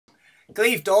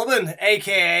Gleave Dublin,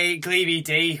 aka Gleave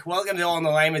ED. Welcome to On the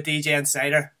Line with DJ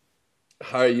Insider.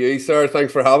 How are you, sir?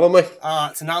 Thanks for having me.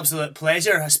 It's an absolute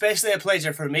pleasure, especially a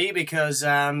pleasure for me because,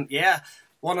 yeah,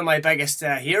 one of my biggest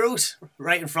heroes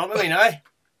right in front of me now.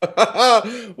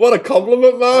 What a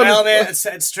compliment, man! Well, mate,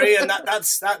 it's true, and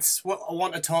that's what I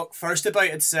want to talk first about.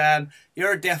 It's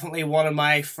you're definitely one of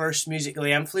my first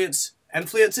musically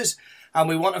influences, and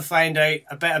we want to find out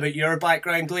a bit about your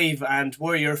background, Gleave, and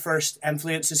where your first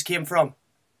influences came from.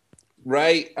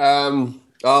 Right. Oh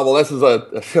well, this is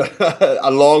a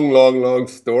long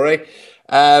story.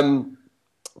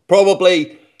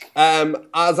 Probably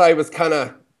as I was kind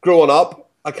of growing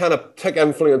up, I kind of took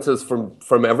influences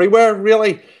from everywhere,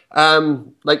 really.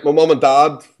 Like my mum and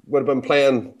dad would have been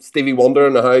playing Stevie Wonder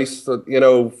in the house, you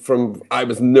know, from I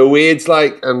was no age,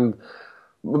 like, and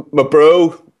my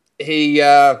bro, he's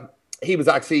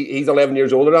 11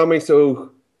 years older than me,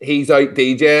 so he's out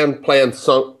DJing, playing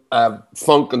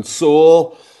funk and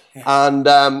soul, and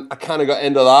I kind of got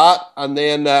into that, and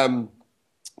then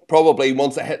probably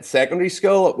once I hit secondary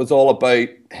school, it was all about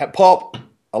hip hop,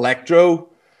 electro.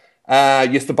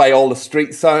 Used to buy all the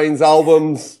Street Sounds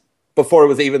albums before it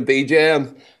was even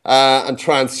DJing, and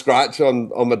try and scratch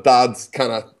on my dad's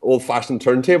kind of old-fashioned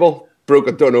turntable. Broke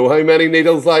I don't know how many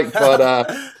needles, like, but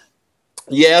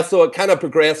yeah, so it kind of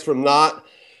progressed from that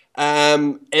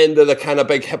into the kind of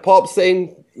big hip-hop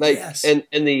scene, like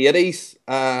in the 80s,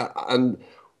 and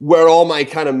where all my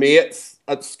kind of mates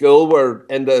at school were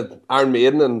into Iron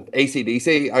Maiden and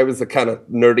AC/DC. I was the kind of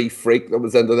nerdy freak that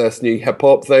was into this new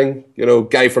hip-hop thing. You know,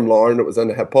 guy from Larne that was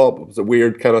into hip-hop. It was a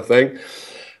weird kind of thing.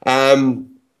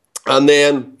 And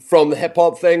then from the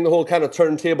hip-hop thing, the whole kind of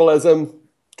turntablism,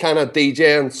 kind of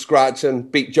DJing, scratching,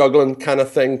 beat juggling kind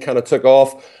of thing kind of took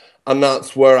off. And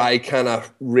that's where I kind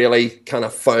of really kind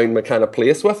of found my kind of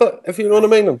place with it, if you know what I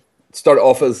mean. I started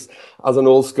off as an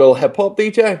old-school hip-hop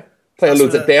DJ. Playing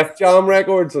loads of Def Jam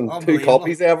records and 2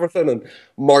 copies of everything and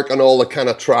marking all the kind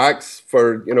of tracks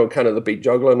for, you know, kind of the beat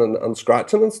juggling and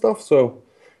scratching and stuff. So,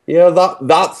 yeah,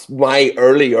 that's my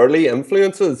early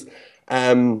influences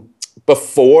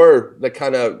before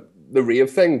the rave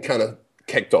thing kind of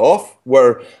kicked off,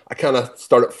 where I kind of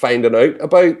started finding out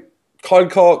about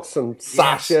Cowcocks and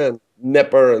Sasha and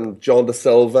Nipper and John Da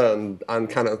Silva and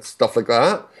kind of stuff like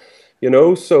that, you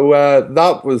know. So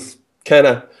that was kind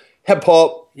of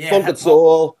hip-hop, funk and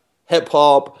soul, hip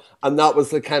hop, and that was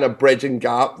the kind of bridging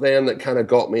gap then that kind of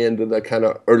got me into the kind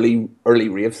of early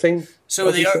rave scene. So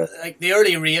the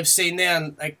early rave scene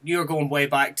then, like you were going way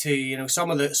back to, you know, some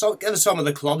of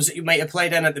the clubs that you might have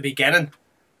played in at the beginning.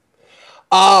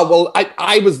 Well,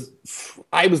 I was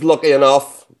lucky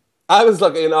enough. Because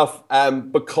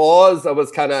I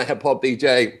was kind of a hip hop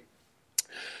DJ.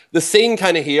 The scene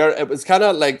kind of here, it was kind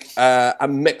of like a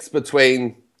mix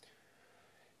between.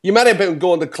 You might have been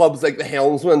going to clubs like the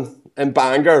Helmsman in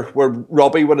Bangor, where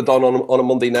Robbie would have done on a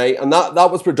Monday night, and that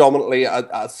was predominantly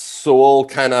a soul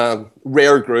kind of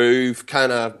rare groove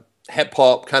kind of hip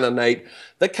hop kind of night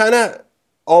that kind of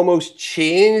almost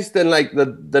changed in like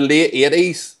the late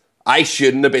 80s. I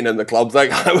shouldn't have been in the clubs, like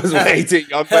I was way too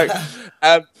young, like,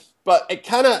 but it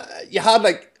kind of you had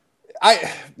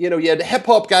you had the hip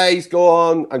hop guys go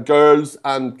on and girls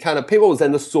and kind of people was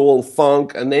into soul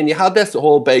funk, and then you had this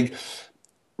whole big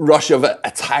rush of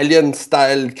Italian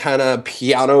style kind of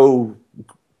piano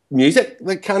music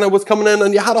that kind of was coming in,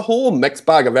 and you had a whole mixed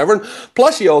bag of everything.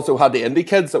 Plus you also had the indie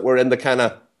kids that were in the kind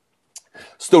of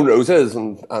Stone Roses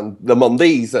and the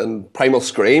Mondays and Primal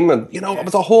Scream, and you know, it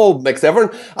was a whole mix of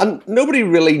everything, and nobody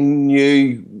really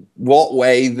knew what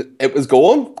way it was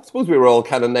going. I suppose we were all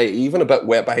kind of naive and a bit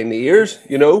wet behind the ears,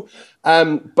 you know.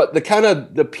 But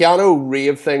the piano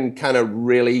rave thing kind of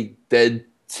really did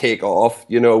take off,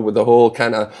 you know, with the whole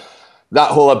kind of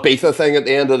that whole Ibiza thing at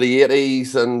the end of the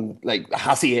 80s, and like the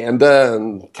Hacienda,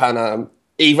 and kind of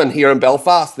even here in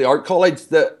Belfast, the art college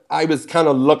that I was kind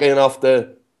of lucky enough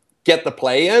to get to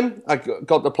play in. I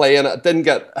got to play in. I didn't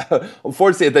get,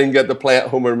 unfortunately, I didn't get to play at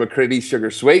Homer McCready's Sugar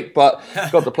Sweet, but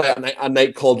got to play at a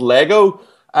night called Lego.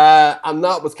 And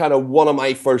that was kind of one of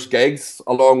my first gigs,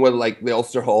 along with like the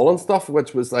Ulster Hall and stuff,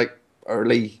 which was like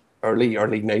early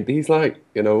 90s, like,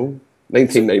 you know.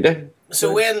 1990.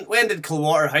 So when did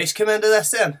Coldwater House come into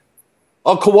this then?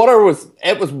 Oh, Coldwater was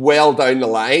well down the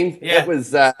line. Yeah. It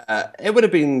was it would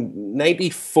have been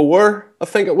 94, I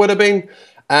think it would have been.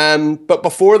 But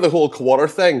before the whole Coldwater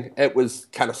thing, it was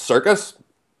kind of circus.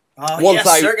 Oh,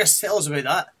 circus. Tell us about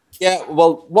that. Yeah,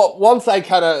 well, once I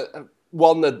kind of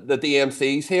won the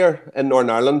DMCs here in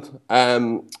Northern Ireland,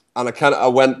 and I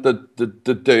went to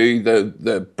do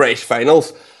the British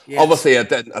finals. Yes. Obviously, I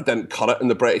didn't cut it in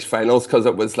the British finals because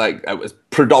it was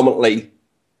predominantly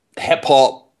hip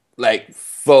hop, like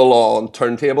full on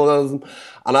turntablism,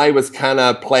 and I was kind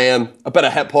of playing a bit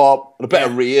of hip hop and a bit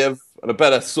of rave and a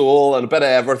bit of soul and a bit of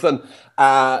everything.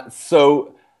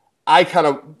 So I kind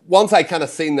of once I kind of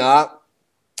seen that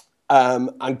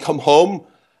and come home,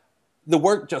 the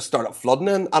work just started flooding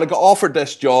in, and I got offered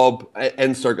this job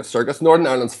in Circus, Northern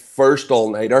Ireland's first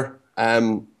all-nighter.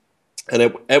 And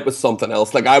it was something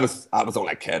else. Like I was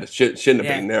only a kid. Shouldn't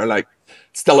have been there. Like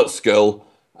still at school.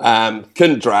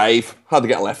 Couldn't drive. Had to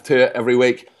get a lift to it every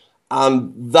week.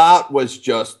 And that was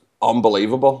just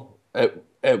unbelievable.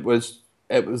 It was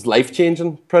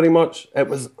life-changing pretty much. It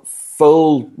was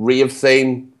full rave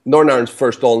scene. Northern Ireland's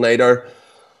first all-nighter.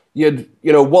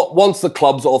 Once the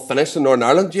clubs all finished in Northern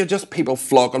Ireland, you had just people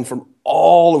flocking from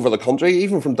all over the country,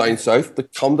 even from down south, to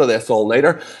come to this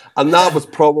all-nighter. And that was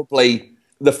probably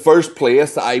the first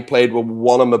place that I played with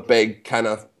one of my big kind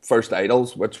of first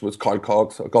idols, which was Carl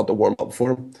Cox. I got to warm up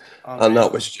for him. Okay. And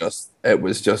it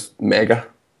was just mega,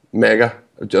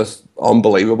 just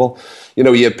unbelievable. You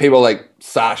know, you had people like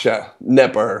Sasha,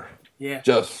 Nipper,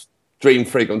 just Dream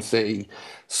Frequency,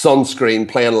 Sunscreen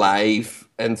playing live.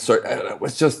 And it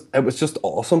was just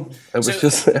awesome.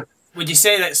 Would you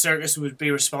say that Circus would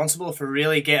be responsible for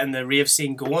really getting the rave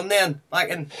scene going then back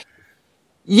in?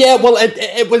 Yeah, well,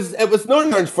 it was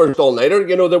Northern Ireland's first all-nighter.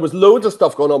 You know, there was loads of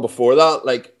stuff going on before that,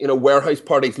 like, you know, warehouse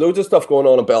parties, loads of stuff going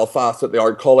on in Belfast at the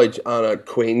Art College and at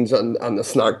Queen's and the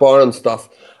Snack Bar and stuff.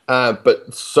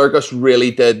 But Circus really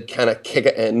did kind of kick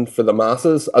it in for the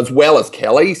masses, as well as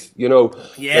Kelly's, you know.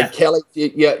 Yeah. Like Kelly,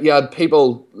 you had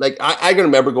people, like, I can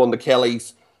remember going to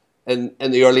Kelly's in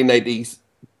the early 90s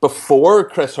before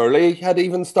Chris Hurley had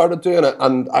even started doing it.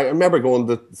 And I remember going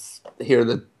to hear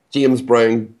the James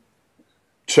Brown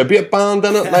tribute band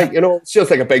in it. Like, you know, it's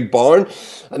just like a big barn.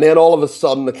 And then all of a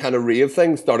sudden the kind of rave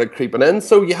thing started creeping in.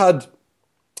 So you had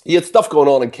stuff going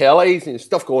on in Kelly's and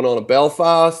stuff going on in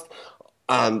Belfast.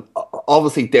 And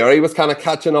obviously Derry was kind of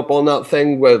catching up on that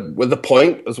thing with The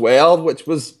Point as well, which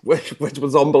was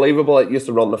unbelievable. It used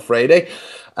to run on a Friday.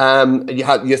 And you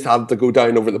used to have to go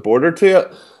down over the border to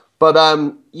it. But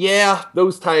yeah,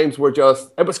 those times were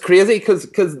just, it was crazy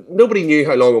because nobody knew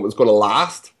how long it was going to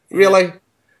last, really.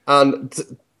 And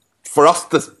for us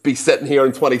to be sitting here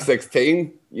in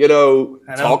 2016, you know,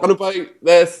 talking about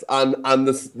this and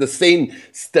the scene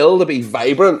still to be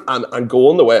vibrant and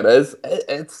going the way it is,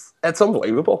 it's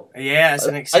unbelievable. Yeah, it's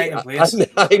an exciting place.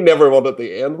 I never want it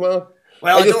to end, man.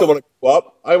 Well, I just don't want to go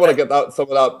up. I want to get some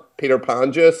of that Peter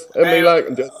Pan juice in me, like,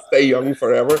 and just stay young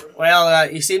forever.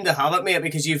 Well, you seem to have it, mate,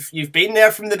 because you've been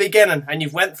there from the beginning, and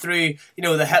you've went through, you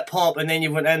know, the hip hop, and then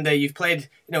you've played,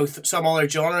 you know, some other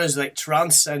genres like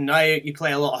trance, and now you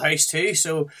play a lot of house too.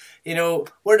 So, you know,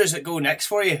 where does it go next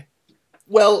for you?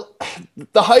 Well,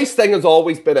 the house thing has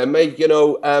always been in me, you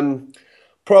know.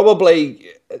 Probably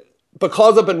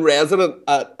because I've been resident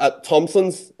at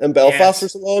Thompson's in Belfast for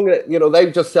so long, you know,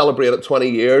 they've just celebrated 20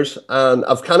 years, and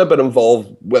I've kind of been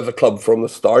involved with the club from the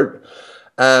start,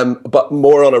 but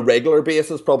more on a regular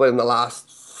basis, probably in the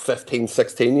last 15,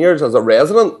 16 years as a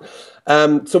resident.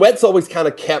 So it's always kind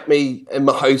of kept me in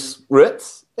my house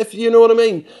roots, if you know what I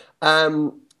mean.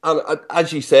 And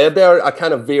as you said there, I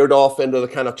kind of veered off into the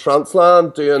kind of trance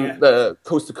land, doing the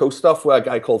coast-to-coast stuff with a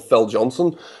guy called Phil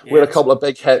Johnson. We had a couple of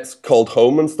big hits called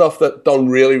Home and stuff that done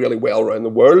really, really well around the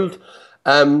world.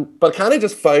 But I kind of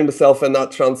just found myself in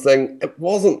that trance thing. It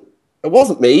wasn't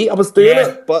me. I was doing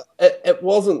it, but it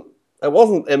wasn't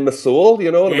in my soul,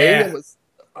 you know what I mean? It was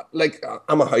like,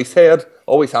 I'm a house head,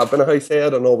 always have been a house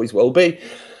head and always will be.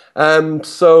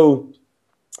 So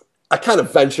I kind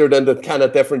of ventured into kind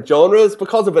of different genres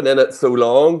because I've been in it so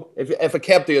long. If I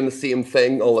kept doing the same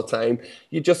thing all the time,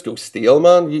 you just go stale,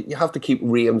 man. You have to keep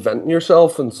reinventing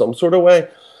yourself in some sort of way.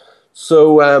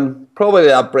 So probably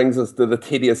that brings us to the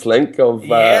tedious link of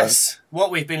what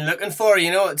we've been looking for.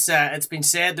 You know, it's been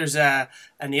said there's an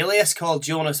alias called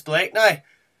Jonas Blake now.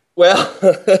 Well,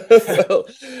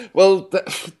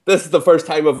 this is the first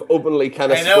time I've openly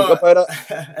kind of spoke about it.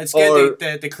 It's good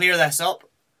to clear this up.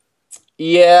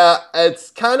 Yeah,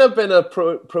 it's kind of been a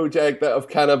project that I've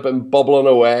kind of been bubbling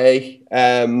away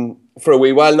for a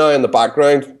wee while now in the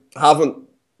background. I haven't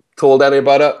told any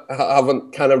about it. I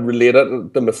haven't kind of related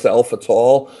it to myself at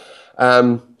all.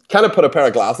 Kind of put a pair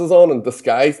of glasses on in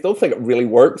disguise. Don't think it really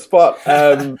works, but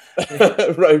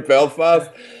around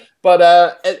Belfast.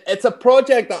 But it's a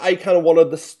project that I kind of wanted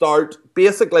to start.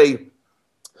 Basically,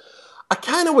 I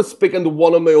kind of was speaking to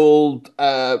one of my old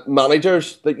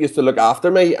managers that used to look after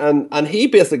me, and he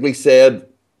basically said,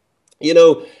 you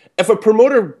know, if a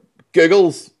promoter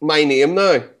Googles my name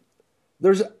now,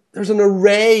 there's an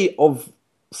array of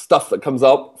stuff that comes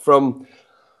up from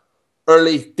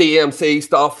early DMC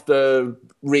stuff, the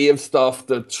rave stuff,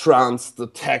 the trance, the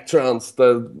tech trance,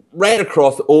 the right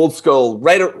across the old school,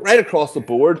 right across the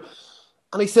board.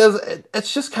 And he says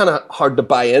it's just kind of hard to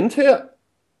buy into it.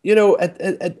 You know,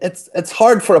 it's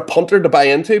hard for a punter to buy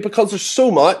into because there's so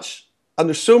much and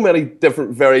there's so many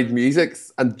different varied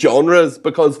musics and genres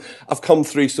because I've come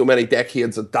through so many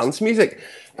decades of dance music.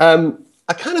 I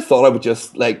kind of thought I would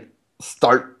just like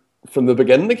start from the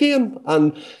beginning again.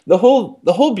 And the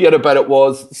whole bit about it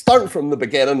was starting from the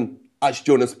beginning as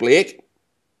Jonas Blake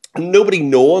and nobody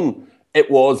knowing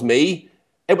it was me.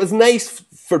 It was nice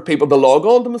for people to log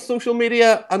on to my social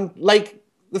media and like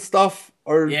the stuff.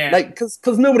 Or like,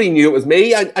 because nobody knew it was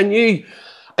me. I knew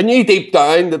deep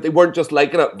down that they weren't just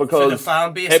liking it because for the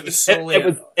fan base, it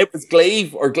was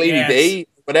Gleave or Gleave D,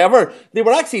 whatever. They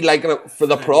were actually liking it for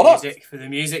the product, for the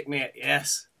music, mate.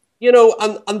 Yes, you know,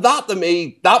 and that to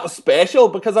me that was special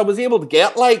because I was able to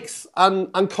get likes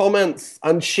and comments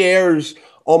and shares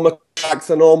on my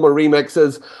tracks and all my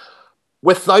remixes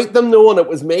without them knowing it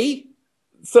was me.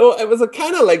 So it was a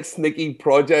kind of like sneaky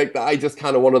project that I just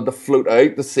kind of wanted to float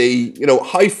out to see, you know,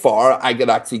 how far I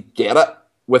could actually get it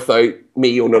without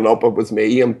me owning up it was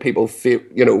me and people,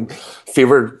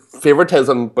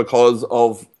 favoritism because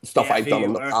of stuff I've done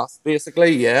in the past,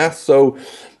 basically. Yeah. So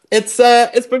it's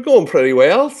been going pretty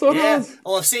well. So it has.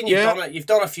 Well, I've seen you've done it. You've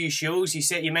done a few shows.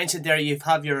 You mentioned there you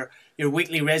have your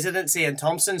weekly residency in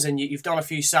Thompson's, and you've done a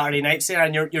few Saturday nights there,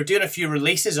 and you're doing a few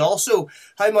releases also.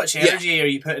 How much energy are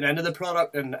you putting into the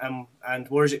product, and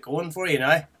where's it going for you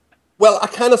now? Well, I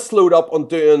kind of slowed up on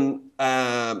doing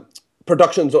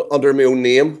productions under my own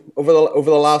name over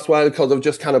the last while because I've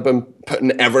just kind of been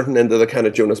putting everything into the kind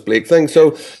of Jonas Blake thing.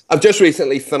 So I've just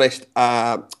recently finished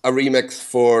a remix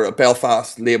for a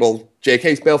Belfast label,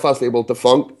 JK's Belfast label,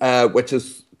 Defunct, which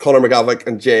is Conor McGavick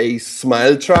and Jay's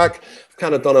Smile track.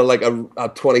 Kind of done a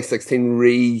 2016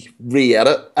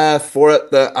 re-edit for it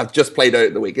that I've just played out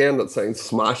at the weekend. That sounds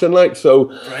smashing, like.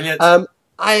 So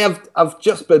I've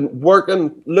just been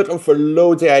looking for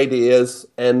loads of ideas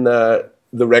in the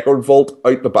record vault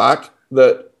out the back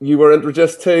that you were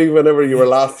introduced to whenever you were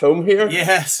last home here.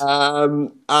 Yes.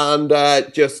 And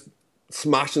just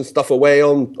smashing stuff away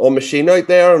on machine out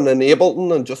there and in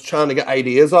Ableton and just trying to get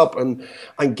ideas up and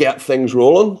get things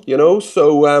rolling, you know.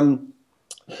 So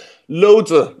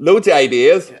loads of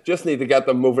ideas. Just need to get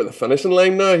them over the finishing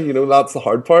line now. You know, that's the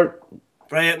hard part.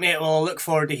 Brilliant, mate. Well, I look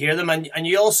forward to hear them. And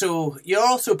you're also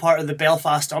part of the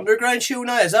Belfast Underground show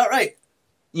now. Is that right?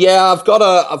 Yeah, I've got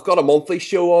a monthly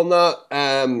show on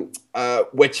that,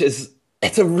 which is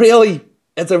it's a really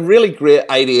great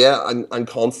idea and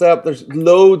concept. There's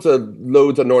loads of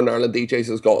Northern Ireland DJs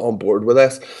has got on board with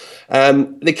this.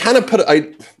 They kind of put it out.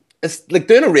 It's like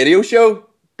doing a radio show.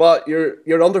 But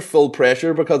you're under full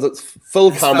pressure because it's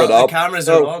cameraed up. The cameras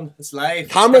are on. It's live.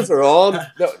 Cameras are on.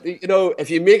 You know,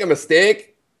 if you make a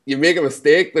mistake, you make a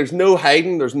mistake. There's no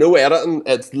hiding. There's no editing.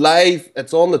 It's live.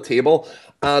 It's on the table.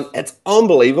 And it's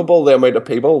unbelievable the amount of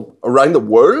people around the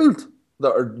world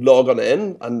that are logging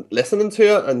in and listening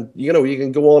to it. And, you know, you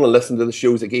can go on and listen to the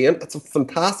shows again. It's a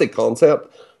fantastic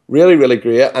concept. Really, really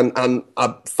great. And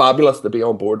fabulous to be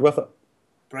on board with it.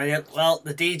 Brilliant. Well,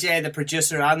 the DJ, the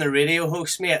producer, and the radio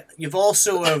host, mate. You've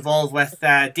also involved with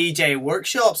DJ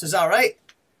workshops. Is that right?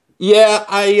 Yeah,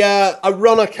 I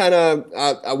run a kind of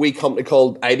a wee company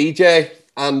called iDJ,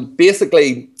 and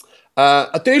basically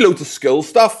I do loads of school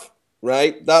stuff.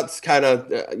 Right, that's kind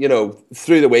of you know,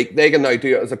 through the week they can now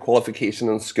do it as a qualification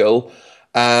in school,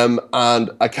 and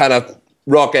I kind of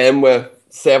rock in with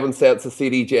 7 sets of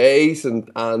CDJs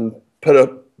and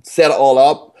set it all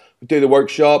up. Do the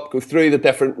workshop, go through the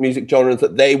different music genres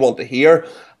that they want to hear,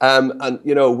 and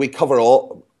you know, we cover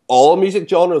all music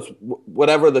genres,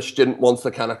 whatever the student wants to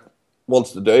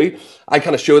do. I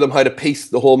kind of show them how to piece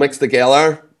the whole mix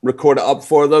together, record it up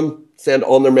for them, send it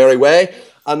on their merry way.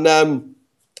 And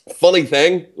funny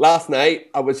thing, last night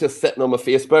I was just sitting on my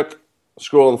Facebook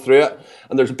scrolling through it,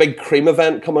 and there's a big cream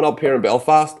event coming up here in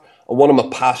Belfast, and one of my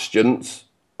past students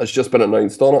has just been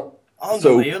announced on it.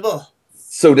 Unbelievable.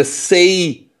 So to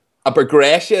see a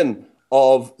progression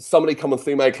of somebody coming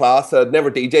through my class that had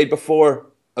never DJed before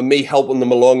and me helping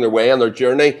them along their way on their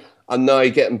journey and now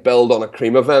getting billed on a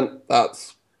cream event,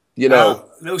 that's, you know.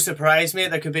 No surprise,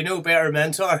 mate. There could be no better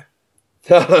mentor.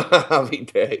 Happy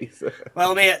days.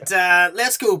 Well, mate,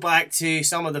 let's go back to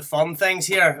some of the fun things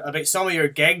here about some of your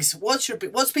gigs. What's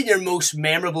been your most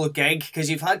memorable gig? Because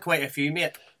you've had quite a few,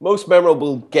 mate. Most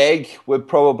memorable gig would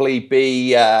probably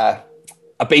be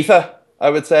Ibiza, I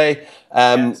would say.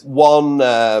 Yes.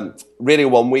 Radio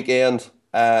 1 weekend,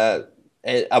 I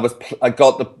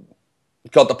got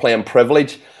the playing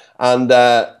privilege, and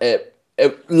it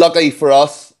luckily for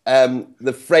us,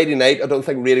 the Friday night, I don't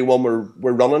think really one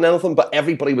were running anything, but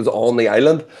everybody was on the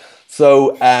island.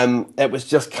 So it was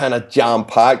just kind of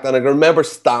jam-packed. And I can remember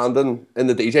standing in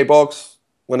the DJ box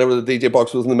whenever the DJ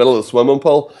box was in the middle of the swimming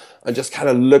pool and just kind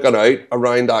of looking out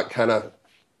around that kind of,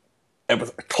 it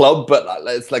was a club, but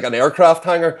it's like an aircraft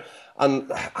hangar.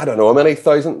 And I don't know how many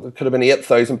thousand, there could have been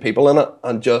 8,000 people in it.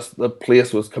 And just the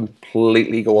place was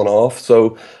completely going off.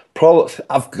 So probably,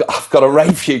 I've got a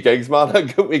right few gigs,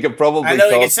 man. We could probably I know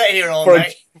we talk could sit here all for,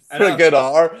 night. for a good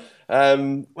hour.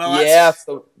 Well, yeah,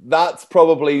 so that's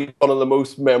probably one of the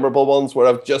most memorable ones where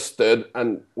I've just stood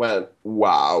and went,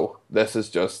 wow, this is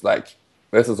just like,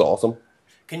 this is awesome.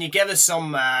 Can you give us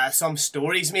some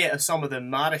stories, mate, of some of the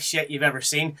maddest shit you've ever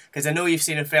seen? Because I know you've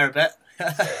seen a fair bit.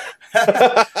 even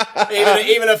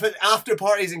if after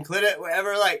parties include it,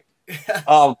 whatever, like.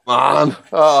 Oh, man.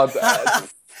 Oh,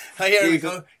 here we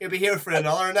go. You'll be here for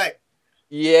another night.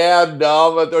 Yeah,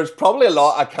 no, but there's probably a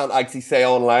lot I can't actually say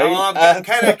online. Oh, I'm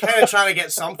kind of trying to get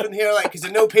something here, like, because I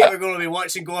know people are going to be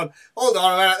watching, going, "Hold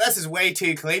on a minute, this is way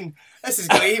too clean. This is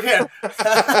Gleave here."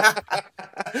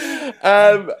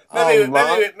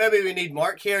 Maybe we need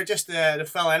Mark here just to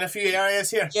fill in a few areas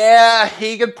here. Yeah,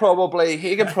 he could probably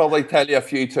tell you a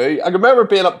few too. I remember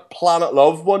being at Planet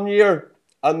Love one year,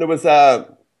 and there was like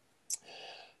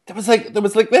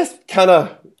this kind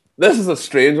of, this is a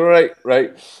strange one,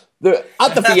 right.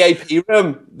 At the VIP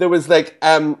room, there was like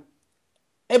it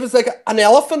was like an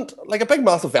elephant, like a big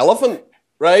massive elephant,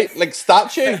 right? Like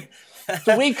statue.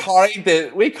 So we carried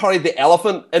the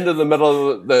elephant into the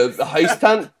middle of the house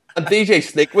tent, and DJ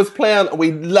Snake was playing, and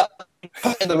we lit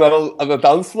in the middle of the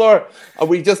dance floor,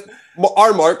 and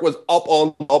our mark was up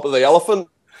on top of the elephant.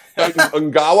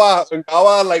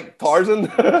 Ungawa, like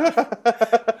Tarzan.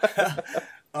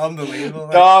 Unbelievable.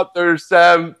 No, there's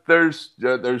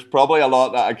probably a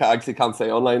lot that I actually can't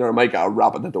say online, or I might get a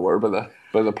rap at the door by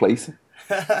the police.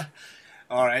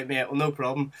 All right, mate. Well, no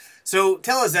problem. So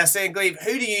tell us this, then, Gleave.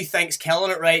 Who do you think's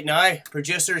killing it right now?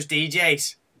 Producers,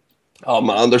 DJs. Oh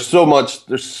man, there's so much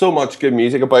good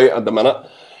music about at the minute.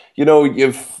 You know,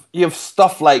 you've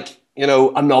stuff like, you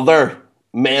know, Another,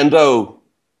 Mendo,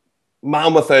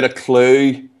 Man Without a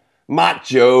Clue, Matt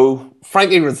Joe,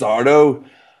 Frankie Rizzardo.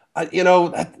 You know,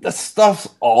 the stuff's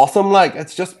awesome. Like,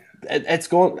 it's just,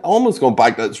 it's almost going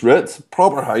back to its roots.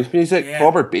 Proper house music, yeah.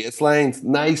 Proper bass lines,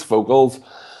 nice vocals.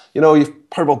 You know, you've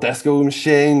Purple Disco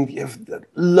Machine, you've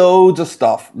loads of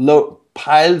stuff,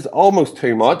 piles, almost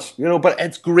too much. You know, but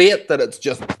it's great that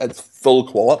it's full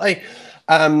quality.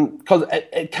 Because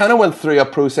it kind of went through a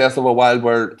process of a while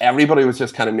where everybody was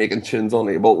just kind of making tunes on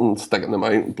Ableton and sticking them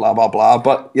out and blah, blah, blah.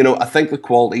 But, you know, I think the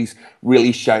quality's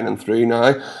really shining through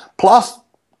now. Plus,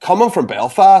 coming from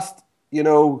Belfast, you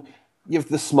know, you've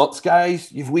the Smuts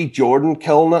guys, you've wee Jordan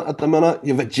killing it at the minute,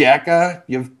 you've a Jekka,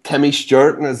 you've Timmy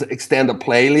Stewart and his extended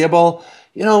play label.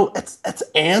 You know, it's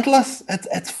endless.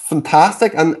 It's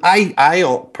fantastic. And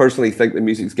I personally think the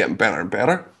music's getting better and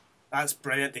better. That's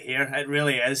brilliant to hear. It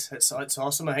really is. It's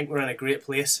awesome. I think we're in a great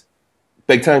place.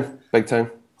 Big time. Big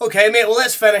time. Okay, mate, well,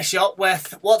 let's finish up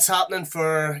with what's happening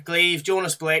for Gleave,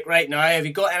 Jonas Blake right now. Have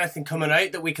you got anything coming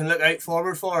out that we can look out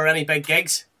forward for, or any big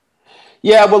gigs?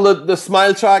 Yeah, well, the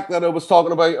Smile track that I was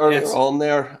talking about earlier on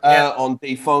there, on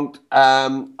Defunct,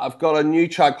 I've got a new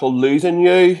track called Losing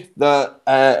You that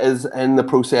is in the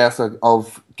process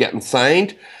of getting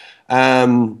signed.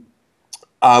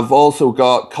 I've also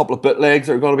got a couple of bootlegs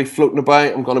that are going to be floating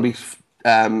about. I'm going to be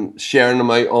sharing them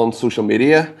out on social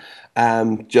media,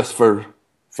 just for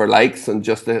likes and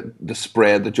just to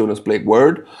spread the Jonas Blake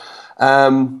word.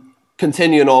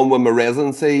 Continuing on with my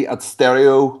residency at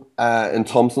Stereo in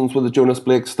Thompson's with the Jonas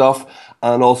Blake stuff,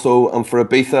 and also I'm for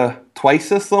Ibiza twice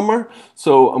this summer,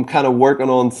 so I'm kind of working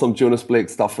on some Jonas Blake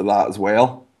stuff for that as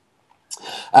well.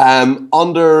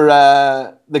 Under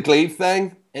the Gleave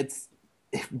thing,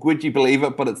 would you believe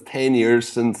it, but it's 10 years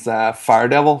since Fire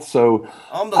Devil, so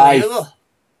unbelievable.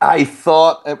 I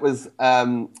thought it was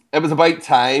about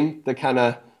time to kind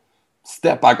of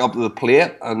step back up to the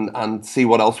plate and see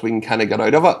what else we can kind of get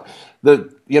out of it.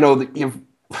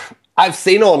 I've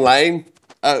seen online,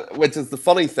 which is the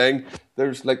funny thing,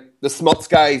 there's like the Smuts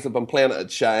guys have been playing it at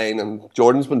Shine, and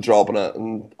Jordan's been dropping it,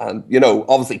 and you know,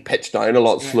 obviously pitched down a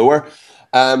lot slower.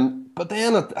 But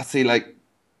then I see like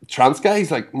trance guys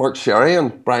like Mark Sherry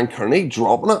and Brian Kearney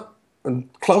dropping it, and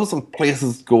clubs and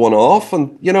places going off,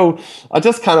 and you know, I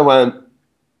just kind of went,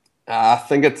 I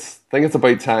think it's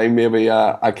about time maybe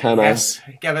I kind of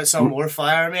give it some more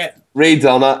fire, mate.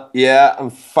 Redone it,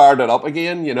 and fired it up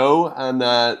again, you know,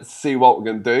 and see what we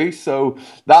can do. So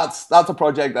that's a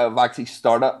project that I've actually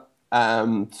started.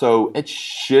 So it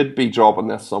should be dropping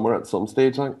this summer at some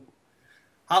stage, I think.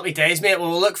 Happy days, mate. Well,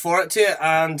 we'll look forward to it,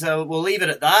 and we'll leave it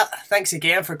at that. Thanks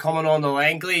again for coming on the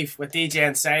line, Gleave, with DJ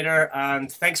Insider,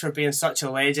 and thanks for being such a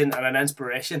legend and an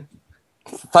inspiration.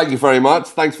 Thank you very much.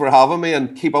 Thanks for having me,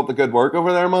 and keep up the good work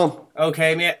over there, man.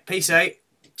 Okay, mate. Peace out.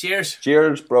 Cheers.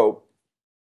 Cheers, bro.